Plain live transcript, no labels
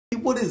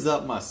What is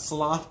up, my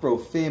Sloth Bro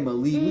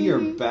family? We are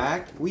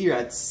back. We are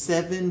at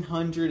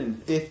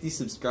 750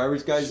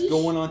 subscribers, guys.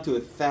 Going on to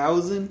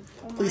 1,000.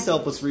 Please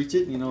help us reach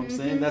it. You know what I'm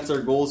saying? That's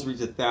our goal, is reach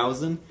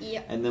 1,000.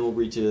 Yep. And then we'll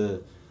reach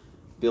 1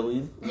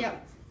 billion.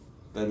 Yep.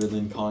 Better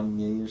than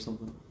Kanye or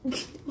something.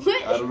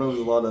 What? I don't know.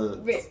 There's a lot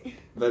of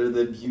better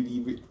than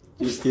beauty.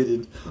 Just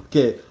kidding.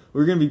 Okay,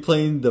 we're gonna be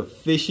playing the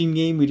fishing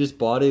game. We just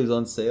bought it. It was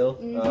on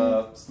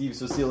sale. Steve,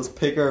 so see, let's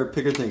pick our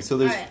thing. So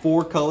there's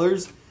 4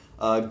 colors.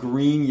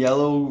 Green,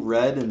 yellow,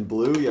 red, and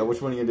blue. Yeah,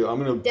 which one are you gonna do? I'm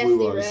gonna do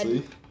blue,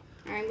 obviously.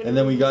 And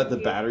then we got the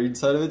battery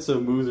inside of it, so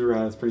it moves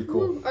around. It's pretty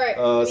cool. Alright.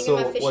 So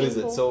what is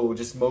it? So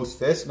just most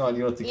fish? No,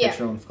 you don't have to catch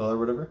your own color or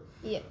whatever?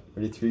 Yeah.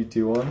 Ready? 3,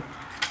 2, 1.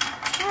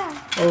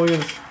 Ah. Oh my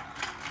goodness.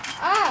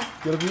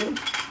 Ah. Get up here.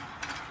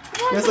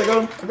 Yes, I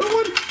got him. I got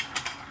one.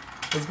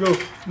 Let's go.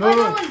 No,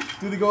 no.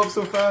 Dude, they go up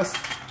so fast.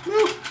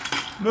 No.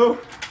 No.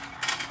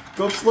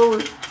 Go up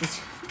slower.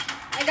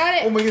 I got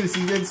it. Oh my goodness,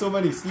 he's getting so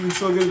many. Steven's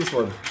so good at this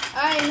one.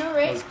 I know,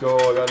 right? Let's go.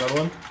 I got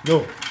another one. No.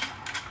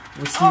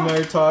 We're Steve and I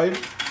are tied.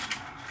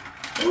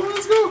 Oh,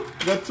 let's go.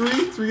 I got 3.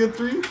 3 and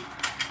 3.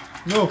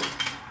 No.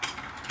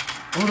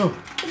 Oh no.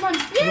 Come on.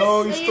 Yes.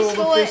 No, you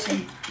stole the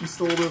fishing. You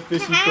stole the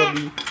fishing from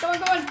me. Go on,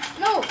 go on.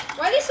 No.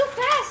 Why are they so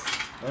fast?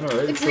 I know,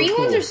 right? The green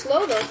ones are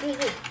slow though. It's really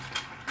good.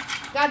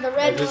 Got the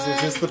red one.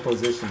 It's just the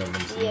position of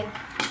them. Yeah.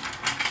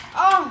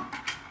 Oh,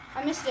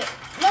 I missed it.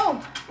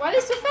 No. Why are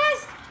they so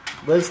fast?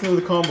 Let us know in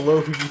the comment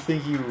below who you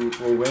think you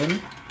will win.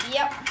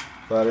 Yep.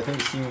 But I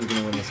think Steven's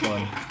gonna win this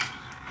one.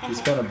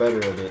 He's kind of better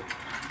at it.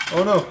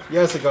 Oh no!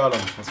 Yes, I got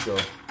him. Let's go.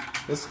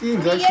 This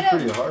game's actually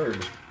pretty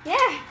hard.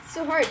 Yeah, it's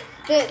so hard.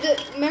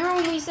 Remember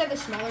when we used to have the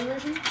smaller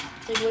version?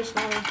 It's like way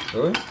smaller.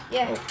 Really?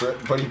 Yeah. Oh,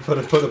 but he put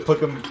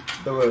him.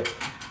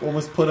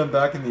 Almost put him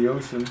back in the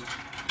ocean.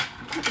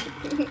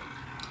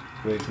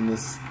 Wait, can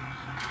this?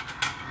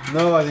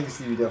 No, I think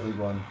Stevie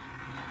definitely won.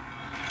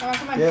 Come on,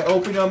 come on. Yeah,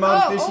 open your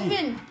mouth, fishy.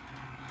 Open.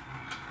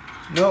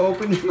 No,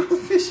 open your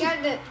mouth, fishy.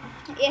 Got it.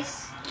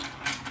 Yes.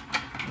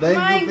 Then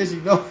go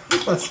fishing. No,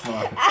 that's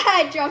not.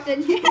 I dropped it.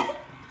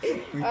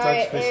 We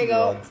touched fishing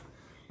rods.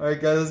 Alright,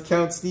 guys, let's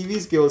count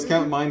Stevie's. Okay, let's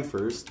count mine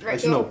first. Right,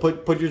 actually, no,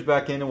 put yours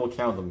back in and we'll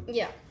count them.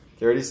 Yeah.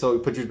 Okay, ready? So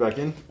put yours back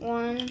in.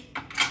 1,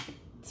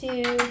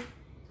 2,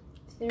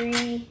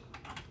 3,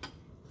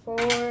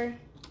 4,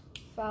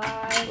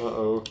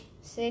 5.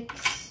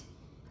 6,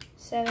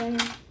 7,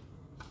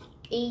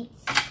 8,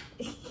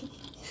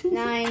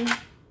 9,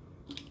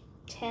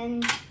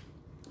 10,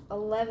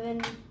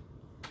 11,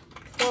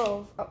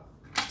 12. Oh.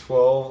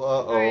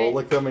 12. Right.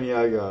 Look how many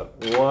I got.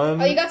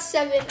 1. Oh, you got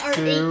 7 or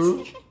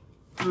 2, 8.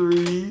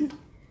 3,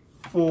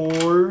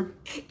 4,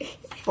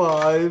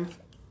 5,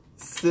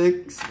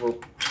 6,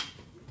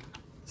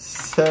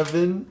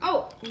 7,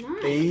 9.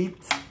 8,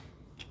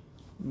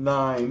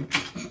 9.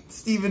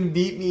 Steven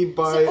beat me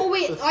by. Oh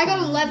wait, I got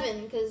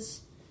 11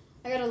 because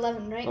I got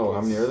 11, right? Oh,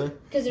 how many are there?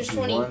 Because there's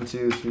 20. 1,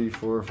 2, 3,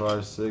 4,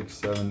 5, 6,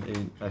 7, 8.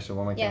 Actually,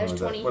 why am I counting like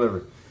 20. that?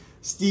 Whatever.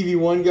 Stevie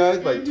won, guys,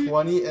 by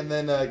 20, and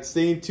then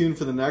stay tuned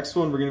for the next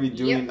one. We're gonna be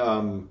doing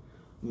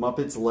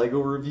Muppets Lego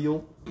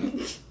reveal.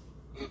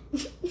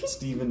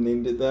 Steven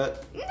named it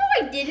that. No,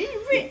 I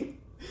didn't.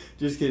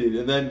 Just kidding.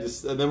 And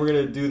then we're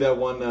gonna do that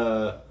one,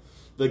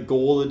 the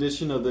gold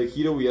edition of the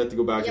Keto. We have to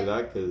go back to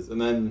that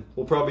and then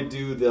we'll probably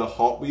do the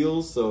Hot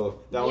Wheels. So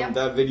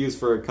that video's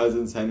for our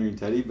cousins Henry and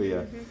Teddy. But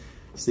yeah,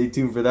 stay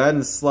tuned for that.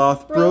 And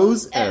Sloth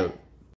Bros out.